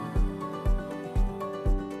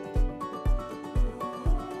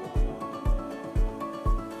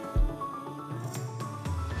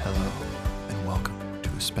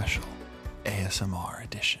special ASMR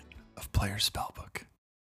edition of Player's Spellbook.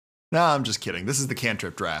 No, I'm just kidding. This is the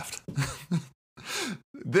Cantrip draft.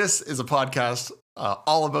 This is a podcast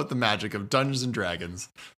all about the magic of Dungeons and Dragons,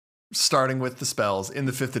 starting with the spells in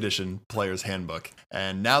the 5th edition Player's Handbook.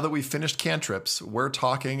 And now that we've finished cantrips, we're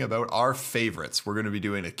talking about our favorites. We're going to be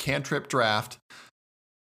doing a cantrip draft,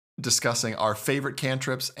 discussing our favorite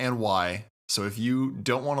cantrips and why. So if you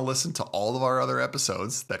don't want to listen to all of our other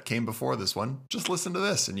episodes that came before this one, just listen to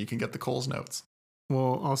this and you can get the Cole's notes.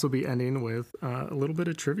 We'll also be ending with a little bit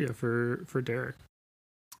of trivia for Derek.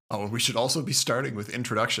 Oh, and we should also be starting with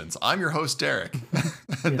introductions. I'm your host, Derek.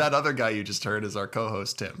 And that other guy you just heard is our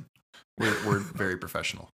co-host, Tim. We're very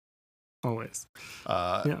professional. Always.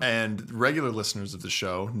 And regular listeners of the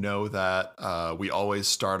show know that we always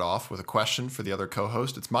start off with a question for the other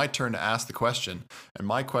co-host. It's my turn to ask the question. And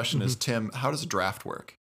my question is, Tim, how does a draft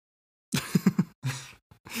work?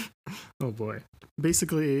 Oh, boy.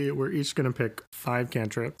 Basically, we're each going to pick 5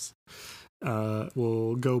 cantrips.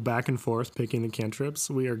 We'll go back and forth picking the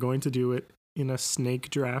cantrips. We are going to do it in a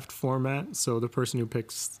snake draft format. So the person who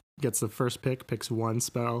gets the first pick picks 1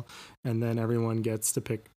 spell, and then everyone gets to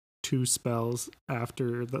pick 2 spells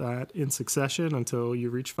after that in succession until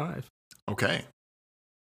you reach 5. Okay.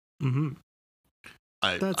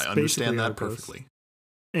 I understand that perfectly.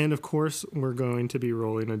 And of course, we're going to be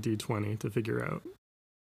rolling a d20 to figure out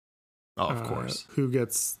of course, who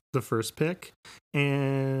gets the first pick.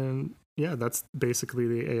 And yeah, that's basically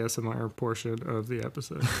the ASMR portion of the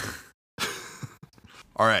episode.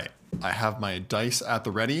 All right. I have my dice at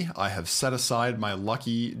the ready. I have set aside my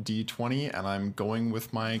lucky D20, and I'm going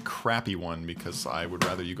with my crappy one because I would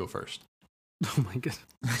rather you go first. Oh my god.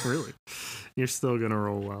 Really? You're still going to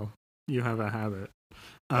roll well. You have a habit.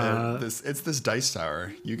 It's this dice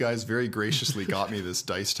tower. You guys very graciously got me this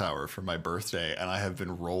dice tower for my birthday, and I have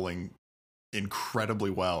been rolling incredibly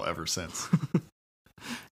well ever since.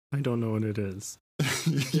 I don't know what it is.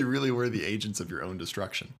 You really were the agents of your own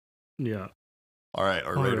destruction. Yeah. All right,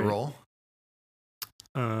 are we ready to roll?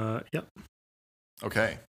 Yep.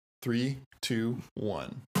 Okay. 3, 2,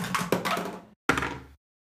 1.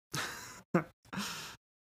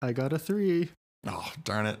 I got a 3. Oh,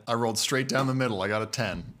 darn it. I rolled straight down the middle. I got a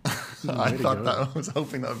 10. I was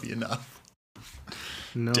hoping that would be enough.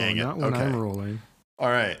 No, Dang it. not when Okay. I'm rolling. All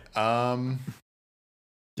right.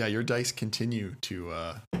 Yeah, your dice continue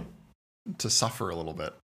to suffer a little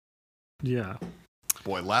bit. Yeah.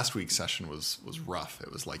 Boy, last week's session was rough.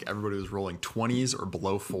 It was like everybody was rolling 20s or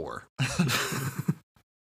below 4.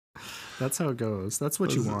 That's how it goes. That's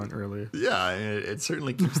what you want early. Yeah, it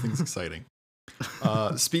certainly keeps things exciting.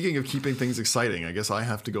 Speaking of keeping things exciting, I guess I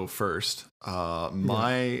have to go first.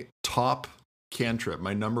 My top cantrip,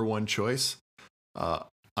 my number 1 choice,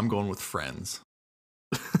 I'm going with Friends.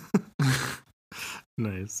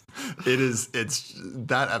 Nice. It's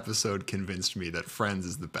that episode convinced me that Friends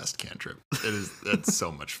is the best cantrip. It's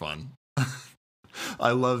so much fun.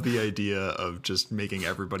 I love the idea of just making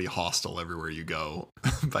everybody hostile everywhere you go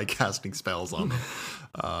by casting spells on them.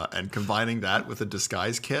 And combining that with a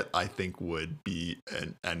disguise kit, I think would be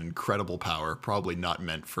an incredible power, probably not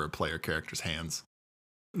meant for a player character's hands.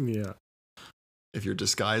 Yeah. If your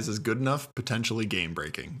disguise is good enough, potentially game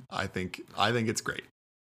breaking. I think it's great.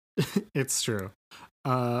 It's true.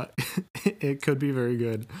 It could be very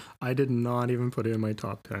good. I did not even put it in my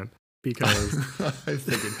top 10 because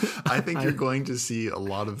I think you're going to see a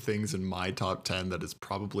lot of things in my top 10 that is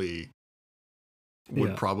probably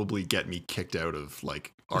get me kicked out of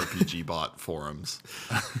like RPG bot forums.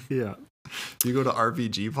 Yeah. If you go to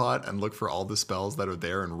RPG bot and look for all the spells that are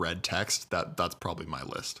there in red text, that's probably my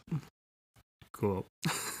list. Cool.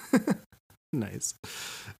 Nice.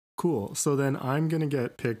 Cool. So then I'm going to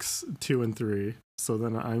get picks 2 and 3. So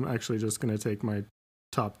then I'm actually just going to take my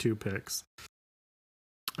top 2 picks,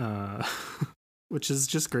 which is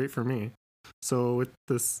just great for me. So with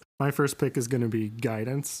this, my first pick is going to be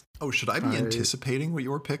Guidance. Oh, should I be anticipating what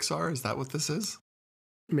your picks are? Is that what this is?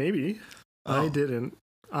 Maybe. Oh. I didn't.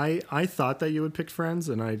 I thought that you would pick Friends,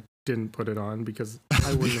 and I didn't put it on because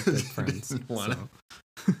I wouldn't have picked Friends.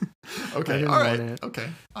 Okay. All right. Okay.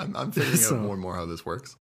 I'm figuring out more and more how this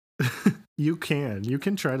works. You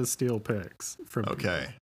can try to steal picks from people.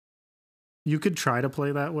 You could try to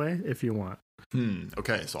play that way if you want.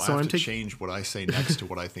 Okay, so I have to change what I say next to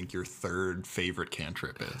what I think your third favorite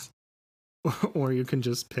cantrip is. Or you can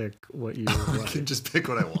just pick what you like. I can just pick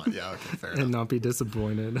what I want. Yeah, okay, fair enough. And not be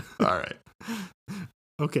disappointed. All right.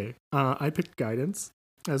 Okay, I picked Guidance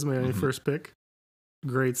as my first pick.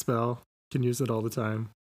 Great spell. Can use it all the time.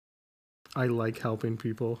 I like helping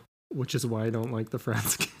people, which is why I don't like the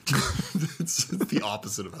Friends cantrip. It's the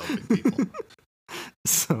opposite of helping people.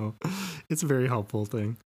 So it's a very helpful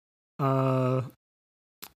thing. I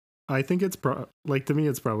think it's to me,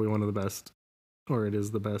 it's probably one of the best, or it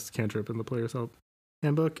is the best cantrip in the Player's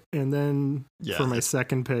Handbook. And then for my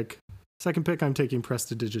second pick, I'm taking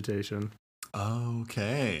Prestidigitation.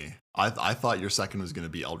 Okay. I thought your second was going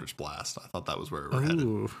to be Eldritch Blast. I thought that was where we were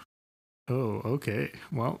headed. Oh, okay.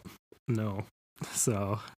 Well, no.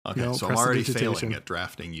 So okay, no, so I'm already failing at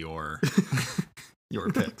drafting your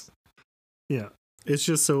picks. Yeah, it's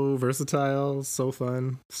just so versatile, so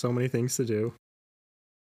fun, so many things to do.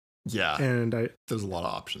 Yeah, and there's a lot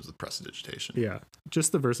of options with Prestidigitation. Yeah,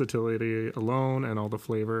 just the versatility alone and all the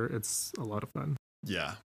flavor, it's a lot of fun.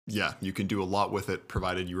 Yeah, you can do a lot with it,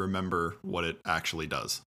 provided you remember what it actually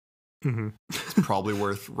does. Mm-hmm. It's probably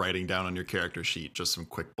worth writing down on your character sheet just some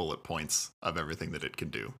quick bullet points of everything that it can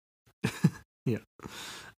do. Yeah.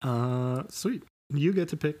 Sweet. You get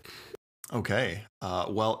to pick. Okay.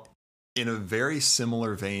 Well, in a very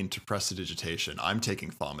similar vein to Prestidigitation, I'm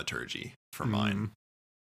taking Thaumaturgy for mine.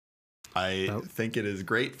 I think it is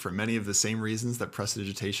great for many of the same reasons that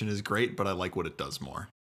Prestidigitation is great, but I like what it does more.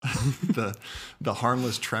 the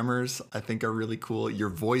harmless tremors I think are really cool. Your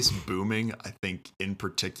voice booming, I think in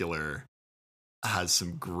particular, has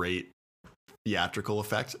some great theatrical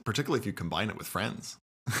effect, particularly if you combine it with friends.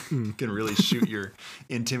 You can really shoot your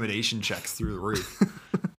intimidation checks through the roof.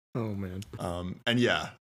 Oh man. And yeah,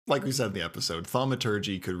 like we said in the episode,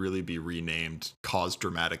 Thaumaturgy could really be renamed Cause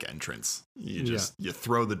Dramatic Entrance. You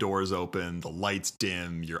throw the doors open, the lights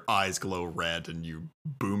dim, your eyes glow red, and your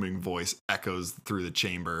booming voice echoes through the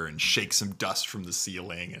chamber and shakes some dust from the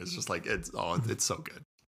ceiling. It's just like, it's so good.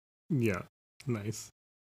 Yeah. Nice.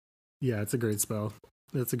 Yeah, it's a great spell.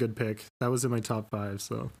 That's a good pick. That was in my top 5,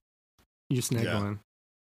 so you snagged one.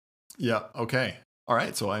 Yeah, okay. All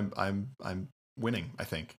right, so I'm winning, I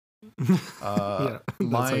think.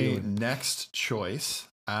 My next choice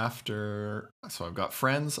so I've got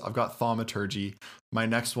Friends, I've got Thaumaturgy. My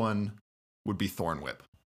next one would be Thorn Whip.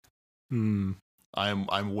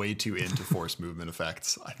 I'm way too into force movement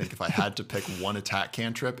effects. I think if I had to pick one attack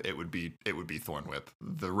cantrip, it would be Thorn Whip.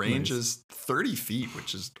 The range is 30 feet,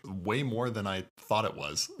 which is way more than I thought it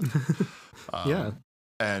was.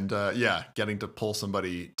 And getting to pull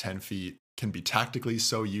somebody 10 feet can be tactically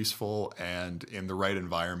so useful, and in the right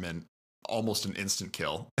environment, almost an instant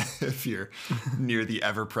kill if you're near the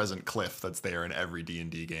ever-present cliff that's there in every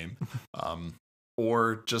D&D game.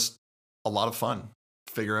 Or just a lot of fun.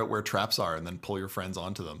 Figure out where traps are and then pull your friends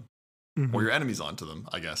onto them, or your enemies onto them,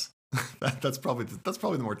 I guess. That's probably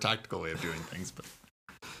the more tactical way of doing things. But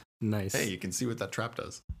nice. Hey, you can see what that trap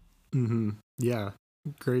does. Yeah,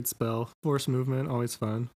 great spell. Force movement, always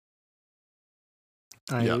fun.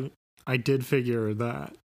 I did figure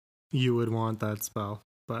that you would want that spell,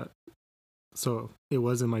 but so it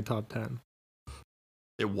was in my top 10.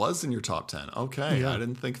 It was in your top 10. Okay, yeah. I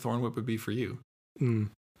didn't think Thorn Whip would be for you.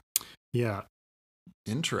 Yeah.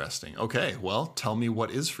 Interesting. Okay, well, tell me what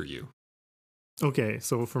is for you. Okay,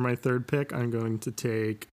 so for my third pick, I'm going to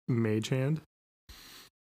take Mage Hand.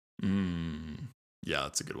 Yeah,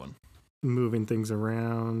 that's a good one. Moving things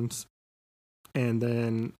around. And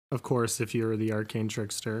then, of course, if you're the Arcane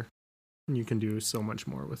Trickster, you can do so much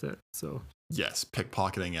more with it. So yes,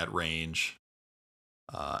 pickpocketing at range.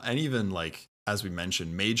 And even, like, as we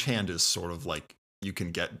mentioned, Mage Hand is sort of like you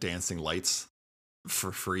can get dancing lights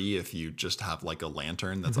for free if you just have, like, a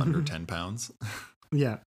lantern that's under 10 pounds.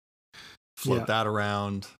 Yeah. Float that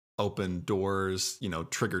around, open doors,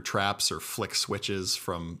 trigger traps or flick switches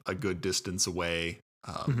from a good distance away.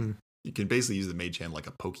 You can basically use the Mage Hand like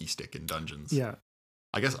a pokey stick in dungeons. Yeah.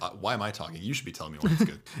 I guess, why am I talking? You should be telling me why it's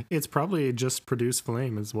good. It's probably just produce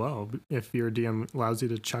flame as well, if your DM allows you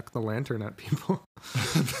to chuck the lantern at people.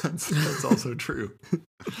 that's also true.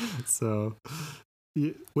 So,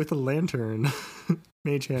 with a lantern,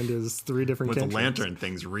 Mage Hand is 3 different With cantrips. a lantern,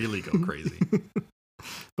 things really go crazy.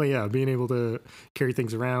 But yeah, being able to carry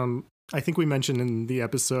things around. I think we mentioned in the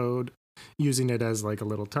episode using it as like a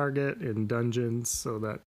little target in dungeons so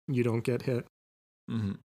that you don't get hit.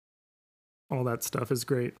 All that stuff is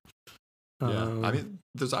great. Yeah, I mean,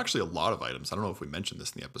 there's actually a lot of items. I don't know if we mentioned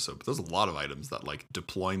this in the episode, but there's a lot of items that, like,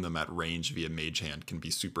 deploying them at range via Mage Hand can be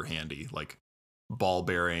super handy, like ball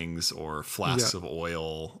bearings or flasks of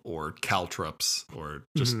oil or caltrops or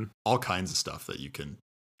just all kinds of stuff that you can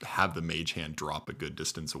have the Mage Hand drop a good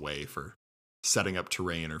distance away for setting up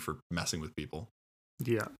terrain or for messing with people.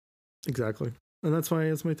 Yeah, exactly. And that's why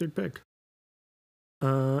it's my third pick.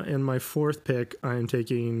 And my fourth pick, I'm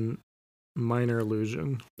taking Minor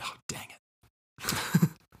Illusion. Oh, dang it.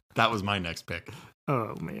 That was my next pick.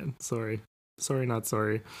 Oh, man. Sorry, not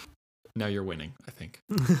sorry. Now you're winning, I think.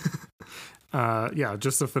 Yeah,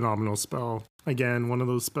 just a phenomenal spell. Again, one of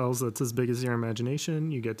those spells that's as big as your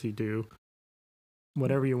imagination. You get to do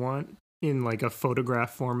whatever you want in like a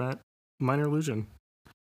photograph format. Minor illusion.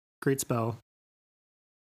 Great spell.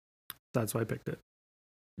 That's why I picked it.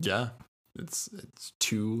 Yeah. It's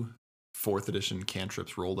 2 4th edition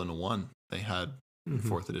cantrips rolled into one. They had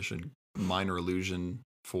 4th edition minor illusion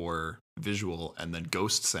for visual and then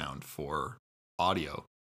ghost sound for audio.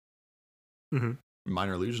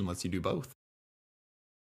 Minor illusion lets you do both.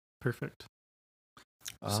 Perfect.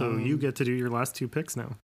 So you get to do your last 2 picks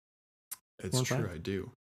now. It's true, I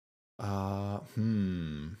do. I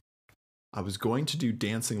was going to do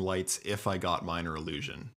Dancing Lights if I got Minor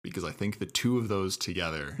Illusion, because I think the 2 of those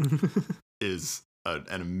together is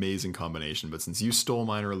an amazing combination. But since you stole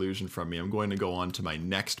Minor Illusion from me, I'm going to go on to my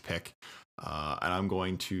next pick, and I'm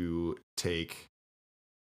going to take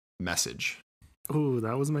Message. Ooh,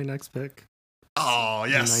 that was my next pick. Oh,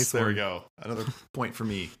 yes. Nice there one. we go. Another point for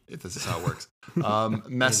me, if this is how it works.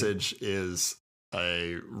 Message is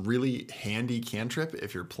a really handy cantrip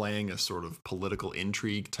if you're playing a sort of political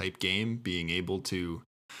intrigue type game, being able to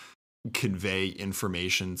convey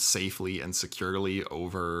information safely and securely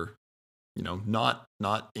over, not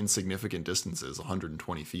insignificant distances.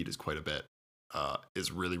 120 feet is quite a bit,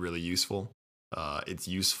 is really, really useful. It's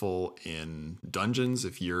useful in dungeons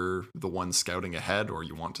if you're the one scouting ahead or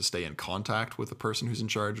you want to stay in contact with the person who's in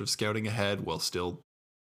charge of scouting ahead while still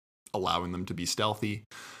allowing them to be stealthy.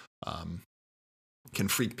 Can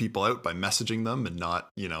freak people out by messaging them and not,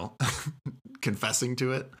 confessing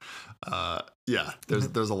to it.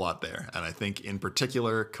 There's a lot there. And I think in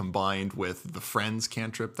particular, combined with the Friends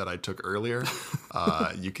cantrip that I took earlier,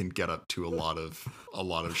 you can get up to a lot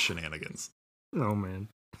of shenanigans. Oh, man.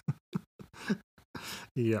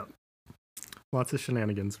 Yeah. Lots of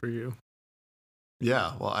shenanigans for you.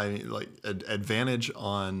 Yeah. Well, I mean, like advantage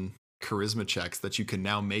on charisma checks that you can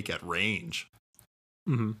now make at range.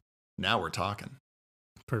 Now we're talking.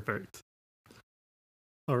 Perfect.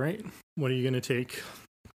 All right. What are you going to take?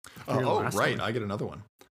 Right. I get another one.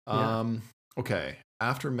 Yeah. Okay.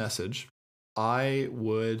 After Message, I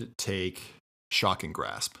would take Shocking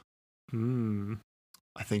Grasp.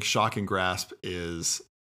 I think Shocking Grasp is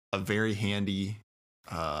a very handy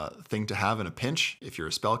thing to have in a pinch. If you're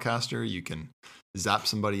a spellcaster, you can zap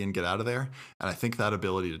somebody and get out of there. And I think that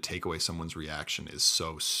ability to take away someone's reaction is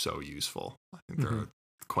so useful. I think there are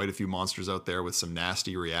quite a few monsters out there with some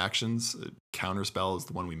nasty reactions. Counterspell is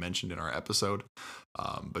the one we mentioned in our episode.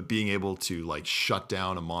 But being able to like shut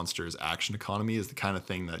down a monster's action economy is the kind of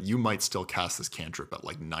thing that you might still cast this cantrip at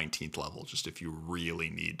like 19th level, just if you really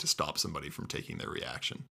need to stop somebody from taking their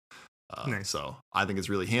reaction. Nice. So I think it's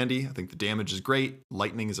really handy. I think the damage is great.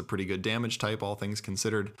 Lightning is a pretty good damage type, all things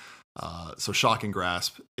considered. So Shocking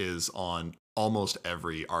Grasp is on almost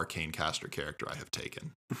every arcane caster character I have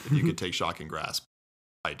taken. If you could take Shocking Grasp,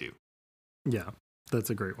 I do. Yeah, that's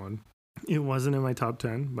a great one. It wasn't in my top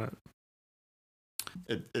 10, but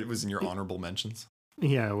it was in your honorable mentions.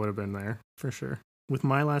 Yeah, it would have been there for sure. With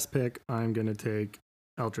my last pick, I'm going to take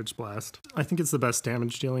Eldritch Blast. I think it's the best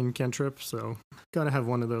damage dealing cantrip, so gotta have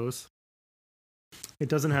one of those. It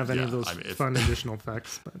doesn't have any of those fun additional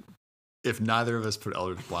effects, but if neither of us put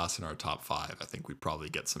Eldritch Blast in our top 5, I think we'd probably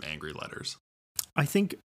get some angry letters. I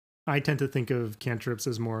think I tend to think of cantrips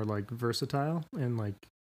as more like versatile and like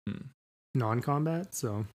non-combat,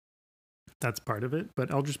 so that's part of it.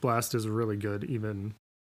 But Eldritch Blast is really good even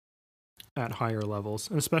at higher levels,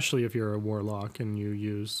 and especially if you're a warlock and you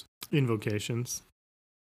use invocations.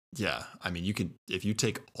 Yeah, I mean, you can, if you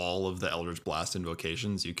take all of the Eldritch Blast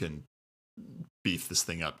invocations, you can beef this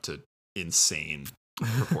thing up to insane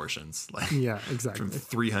proportions. Like, yeah, exactly. From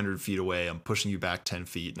 300 feet away, I'm pushing you back 10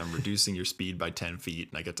 feet, and I'm reducing your speed by 10 feet,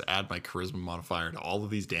 and I get to add my charisma modifier to all of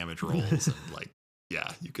these damage rolls. And like,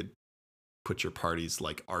 yeah, you could put your party's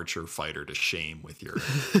like archer fighter to shame with your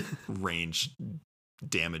range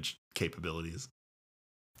damage capabilities.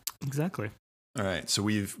 Exactly. All right, so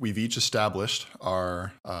we've each established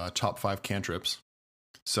our top 5 cantrips.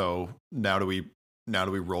 So now do we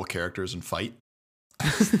roll characters and fight?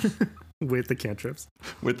 With the cantrips.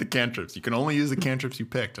 With the cantrips. You can only use the cantrips you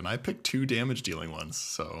picked, and I picked 2 damage dealing ones,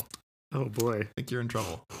 so oh boy. I think you're in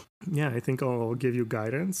trouble. Yeah, I think I'll give you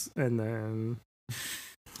guidance and then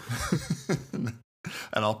and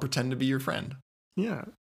I'll pretend to be your friend. Yeah.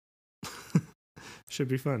 Should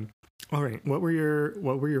be fun. All right. What were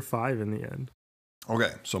your 5 in the end?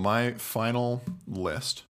 Okay, so my final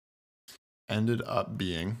list ended up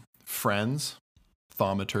being Friends,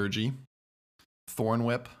 Thaumaturgy,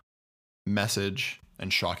 Thornwhip, Message,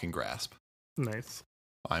 and Shocking Grasp. Nice.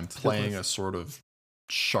 I'm playing a sort of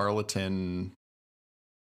charlatan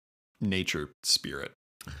nature spirit.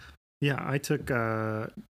 Yeah, I took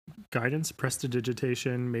Guidance,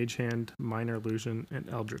 Prestidigitation, Mage Hand, Minor Illusion, and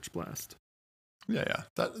Eldritch Blast. Yeah.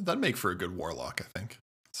 That'd make for a good warlock, I think.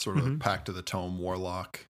 Sort of a Pact of the Tome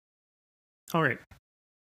warlock. All right.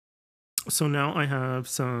 So now I have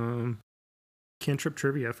some cantrip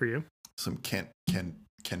trivia for you. Some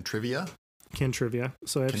cantrivia? Cantrivia.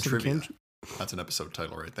 So I have Cantrivia. That's an episode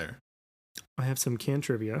title right there. I have some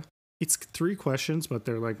cantrivia. It's 3 questions, but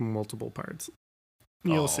they're like multiple parts.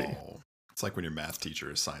 You'll see. It's like when your math teacher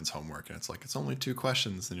assigns homework and it's like, it's only 2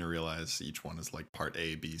 questions, and you realize each one is like part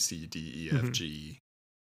A, B, C, D, E, F, G.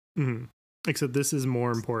 Mm-hmm. Except this is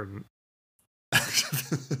more important.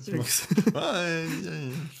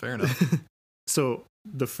 Fair enough. So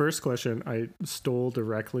the first question I stole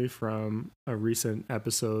directly from a recent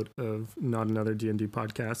episode of Not Another D&D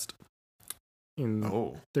podcast in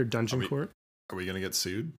their dungeon court. Are we going to get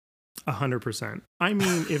sued? 100%. I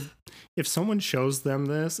mean, if someone shows them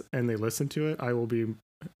this and they listen to it, I will be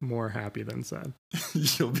more happy than sad.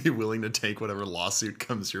 You'll be willing to take whatever lawsuit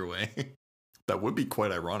comes your way. That would be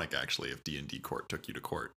quite ironic, actually, if D&D court took you to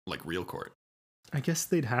court, like real court. I guess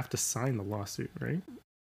they'd have to sign the lawsuit, right?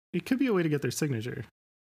 It could be a way to get their signature.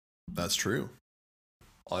 That's true.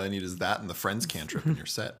 All I need is that and the friends cantrip and you're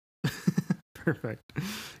set. Perfect.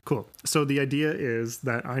 Cool. So the idea is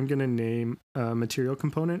that I'm going to name a material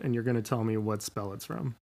component and you're going to tell me what spell it's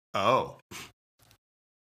from. Oh.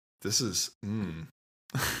 This is...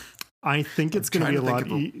 I think it's going to be a lot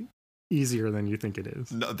easier than you think it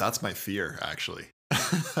is. No, that's my fear, actually.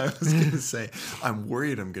 I was going to say, I'm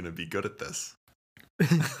worried I'm going to be good at this.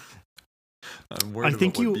 I'm worried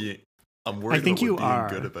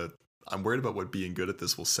about what being good at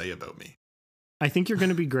this will say about me. I think you're going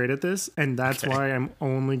to be great at this, and that's why I'm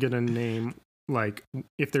only going to name, like,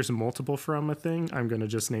 if there's multiple from a thing, I'm going to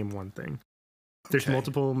just name one thing. If there's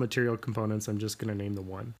multiple material components, I'm just going to name the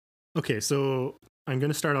one. Okay, so I'm going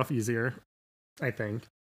to start off easier, I think.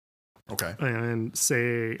 Okay. And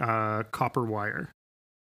say copper wire.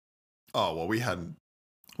 Oh, well, we had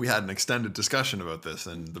an extended discussion about this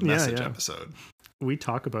in the message episode. We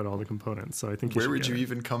talk about all the components, so I think where would you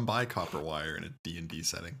even come by copper wire in a D&D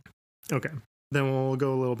setting? Okay. Then we'll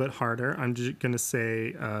go a little bit harder. I'm just going to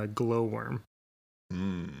say glowworm.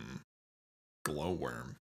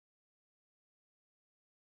 Glowworm.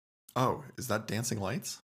 Oh, is that dancing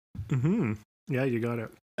lights? Mm-hmm. Yeah, you got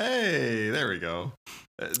it. Hey, there we go.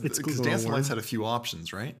 Because dancing lights had a few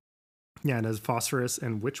options, right? Yeah, it has phosphorus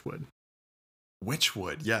and witchwood.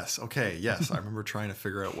 Witchwood, yes. Okay, yes. I remember trying to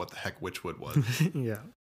figure out what the heck witchwood was. Yeah.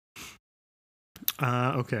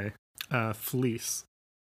 Okay. Fleece.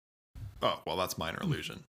 Oh, well, that's minor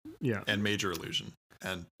illusion. Yeah. And major illusion.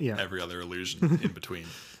 And every other illusion in between.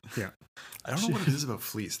 Yeah. I don't know what it is about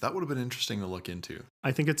fleece. That would have been interesting to look into.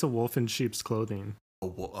 I think it's a wolf in sheep's clothing.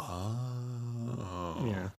 Oh.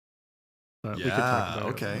 Yeah. But we could talk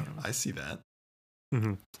about it. I see that.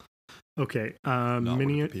 Mm-hmm. Okay. Not what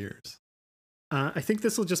it appears. I think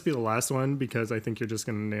this will just be the last one because I think you're just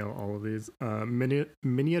going to nail all of these.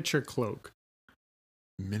 Miniature cloak.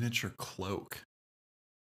 Miniature cloak.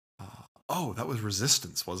 That was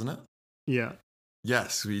resistance, wasn't it? Yeah.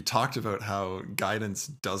 Yes, we talked about how guidance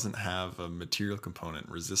doesn't have a material component.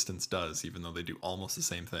 Resistance does, even though they do almost the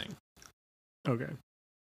same thing. Okay.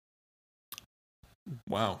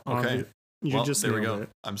 Wow. Okay. There we go.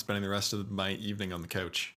 I'm spending the rest of my evening on the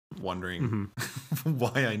couch wondering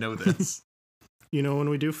why I know this. When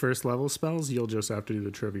we do first level spells, you'll just have to do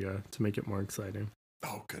the trivia to make it more exciting.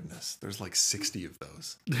 Oh, goodness. There's like 60 of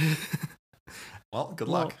those. Well, good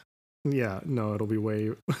luck. Yeah, no, it'll be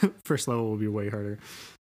first level will be way harder.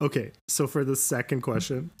 Okay, so for the second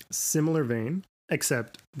question, similar vein,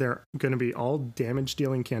 except they're going to be all damage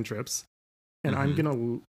dealing cantrips, and I'm going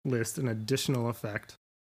to list an additional effect,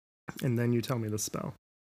 and then you tell me the spell.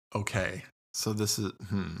 Okay, so this is,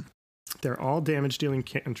 They're all damage dealing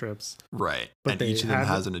cantrips. Right, but each of them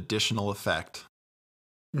has an additional effect.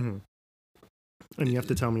 Mm-hmm. And you have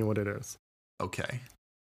to tell me what it is. Okay.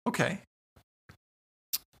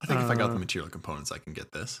 I think if I got the material components, I can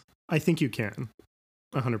get this. I think you can.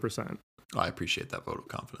 100%. Oh, I appreciate that vote of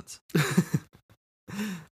confidence.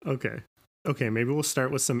 Okay, maybe we'll start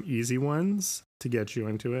with some easy ones to get you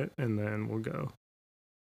into it, and then we'll go.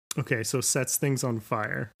 Okay, so sets things on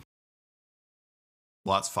fire.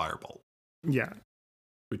 Well, that's firebolt. Yeah.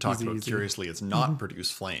 We talked about curiously, it's not produce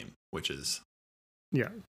flame, which is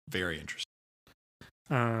very interesting.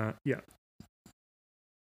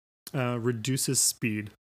 Reduces speed.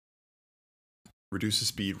 Reduces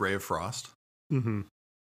speed, Ray of Frost. Mm-hmm.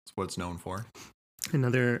 That's what it's known for.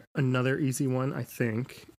 Another easy one, I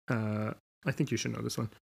think. I think you should know this one.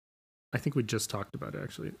 I think we just talked about it,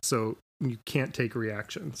 actually. So you can't take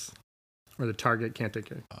reactions, or the target can't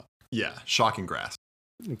take it. Yeah, shocking grasp.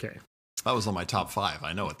 Okay. That was on my top 5.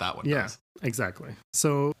 I know what that one does. Exactly.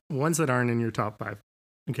 So ones that aren't in your top 5.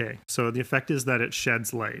 Okay, so the effect is that it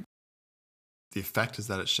sheds light. The effect is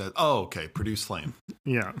that it sheds... Oh, okay. Produce flame.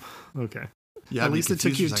 Yeah, okay. Yeah, at least it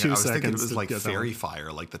took you 2 seconds. I was thinking it was like get fairy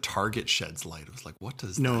fire, like the target sheds light. It was like, what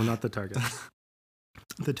does No, that... not the target.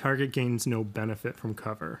 The target gains no benefit from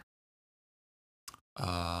cover.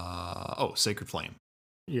 Sacred flame.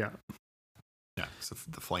 Yeah. Yeah, so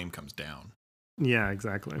the flame comes down. Yeah,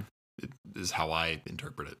 exactly. It is how I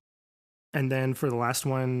interpret it. And then for the last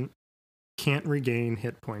one, can't regain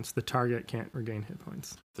hit points. The target can't regain hit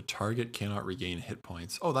points. The target cannot regain hit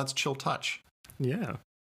points. Oh, that's chill touch. Yeah.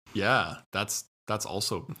 Yeah, that's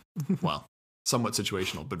also, well, somewhat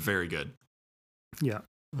situational, but very good. Yeah.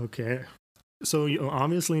 Okay. So you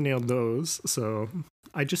obviously nailed those. So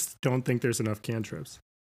I just don't think there's enough cantrips.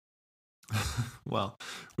 Well,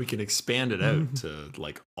 we can expand it out to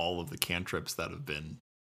like all of the cantrips that have been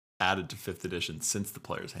added to 5th edition since the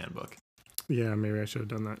Player's Handbook. Yeah, maybe I should have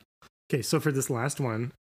done that. Okay, so for this last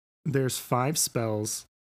one, there's 5 spells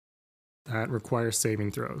that require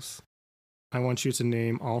saving throws. I want you to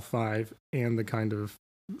name all 5 and the kind of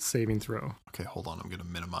saving throw. Okay, hold on. I'm going to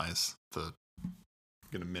minimize the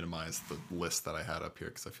list that I had up here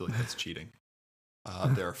because I feel like that's cheating.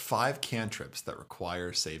 There are 5 cantrips that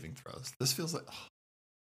require saving throws. This feels like,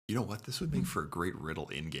 you know what? This would make for a great riddle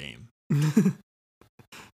in game. I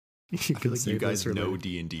feel like you guys know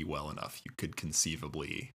D&D well enough. You could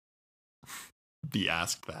conceivably be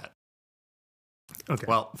asked that. Okay.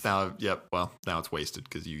 Well, now it's wasted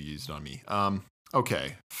because you used it on me.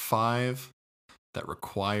 Okay, 5 that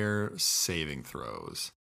require saving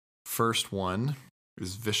throws. First one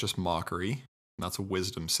is Vicious Mockery, and that's a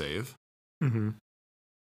wisdom save. Mm-hmm.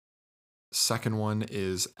 Second one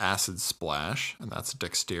is Acid Splash, and that's a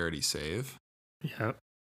dexterity save. Yep.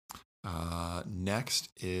 Next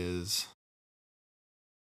is...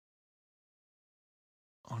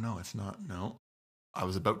 Oh, no, it's not. No. I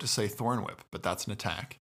was about to say Thorn Whip, but that's an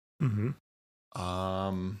attack. Mm-hmm.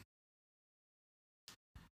 Well,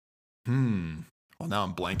 now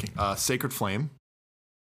I'm blanking. Sacred Flame.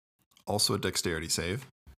 Also a dexterity save.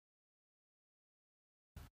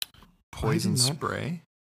 Poison Spray.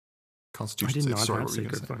 Constitution save. Sorry, what were you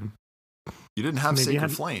going to say? Flame. You didn't have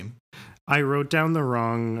Sacred Flame. I wrote down the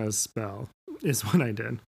wrong spell, is what I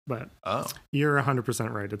did. But you're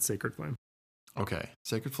 100% right. It's Sacred Flame. Okay.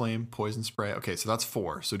 Sacred Flame, Poison Spray. Okay, so that's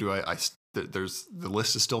 4. So do there's the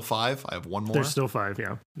list is still 5. I have one more. There's still 5,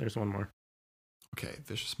 yeah. There's one more. Okay.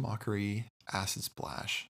 Vicious Mockery, Acid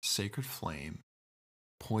Splash, Sacred Flame,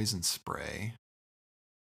 Poison Spray.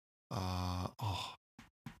 I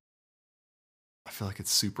feel like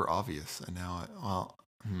it's super obvious, and now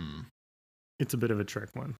It's a bit of a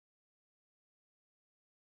trick one.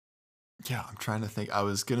 Yeah, I'm trying to think. I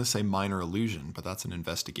was gonna say Minor Illusion, but that's an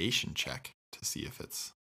investigation check to see if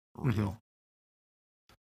it's real. Mm-hmm.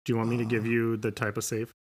 Do you want me to give you the type of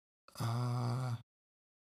save? Oh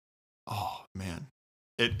man,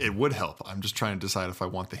 it would help. I'm just trying to decide if I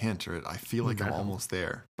want the hint or I feel like I'm almost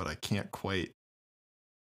there, but I can't quite.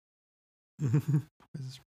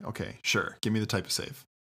 Okay, sure. Give me the type of save.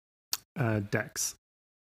 Dex.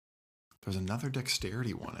 There's another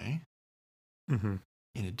dexterity one, eh? Mm-hmm.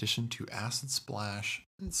 In addition to Acid Splash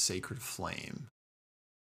and Sacred Flame,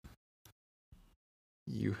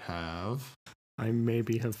 you have... I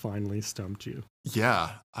maybe have finally stumped you.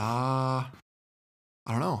 Yeah. I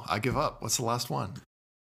don't know. I give up. What's the last one?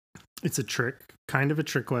 It's a trick. Kind of a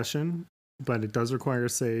trick question, but it does require a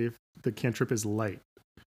save. The cantrip is light.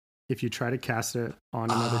 If you try to cast it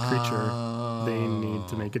on another creature, they need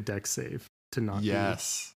to make a dex save to not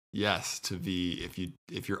Yes, to be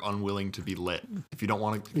if you're unwilling to be lit. If you don't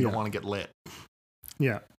want to get lit.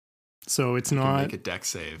 Yeah. So it's you not can make a dex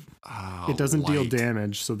save. It doesn't deal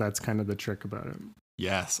damage, so that's kind of the trick about it.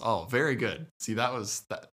 Yes. Oh, very good. See, that was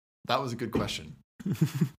a good question.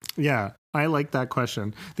 Yeah, I like that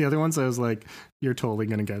question. The other ones I was like, you're totally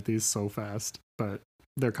going to get these so fast, but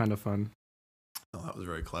they're kind of fun. Oh, that was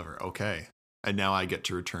very clever. Okay. And now I get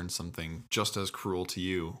to return something just as cruel to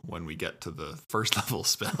you when we get to the first level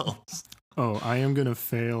spells. Oh, I am going to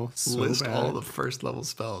fail so List bad. all the first level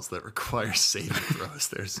spells that require saving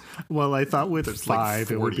throws. Well, I thought with 5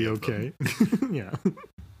 like it would be okay. Yeah.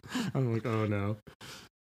 I'm like, oh no.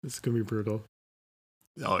 This is going to be brutal.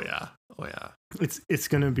 Oh yeah. It's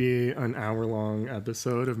going to be an hour-long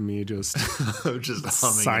episode of me just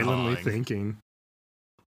silently thinking.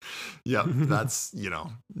 Yeah, that's,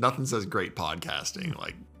 nothing says great podcasting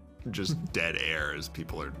like just dead air as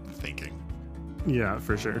people are thinking. Yeah,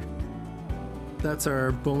 for sure. That's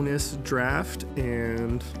our bonus draft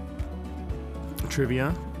and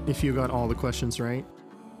trivia. If you got all the questions right,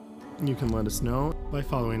 you can let us know by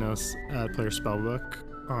following us at Player Spellbook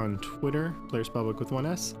on Twitter, Player Spellbook with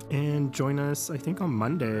 1S, and join us, I think, on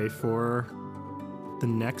Monday for the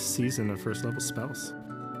next season of First Level Spells,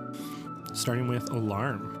 starting with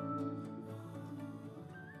Alarm.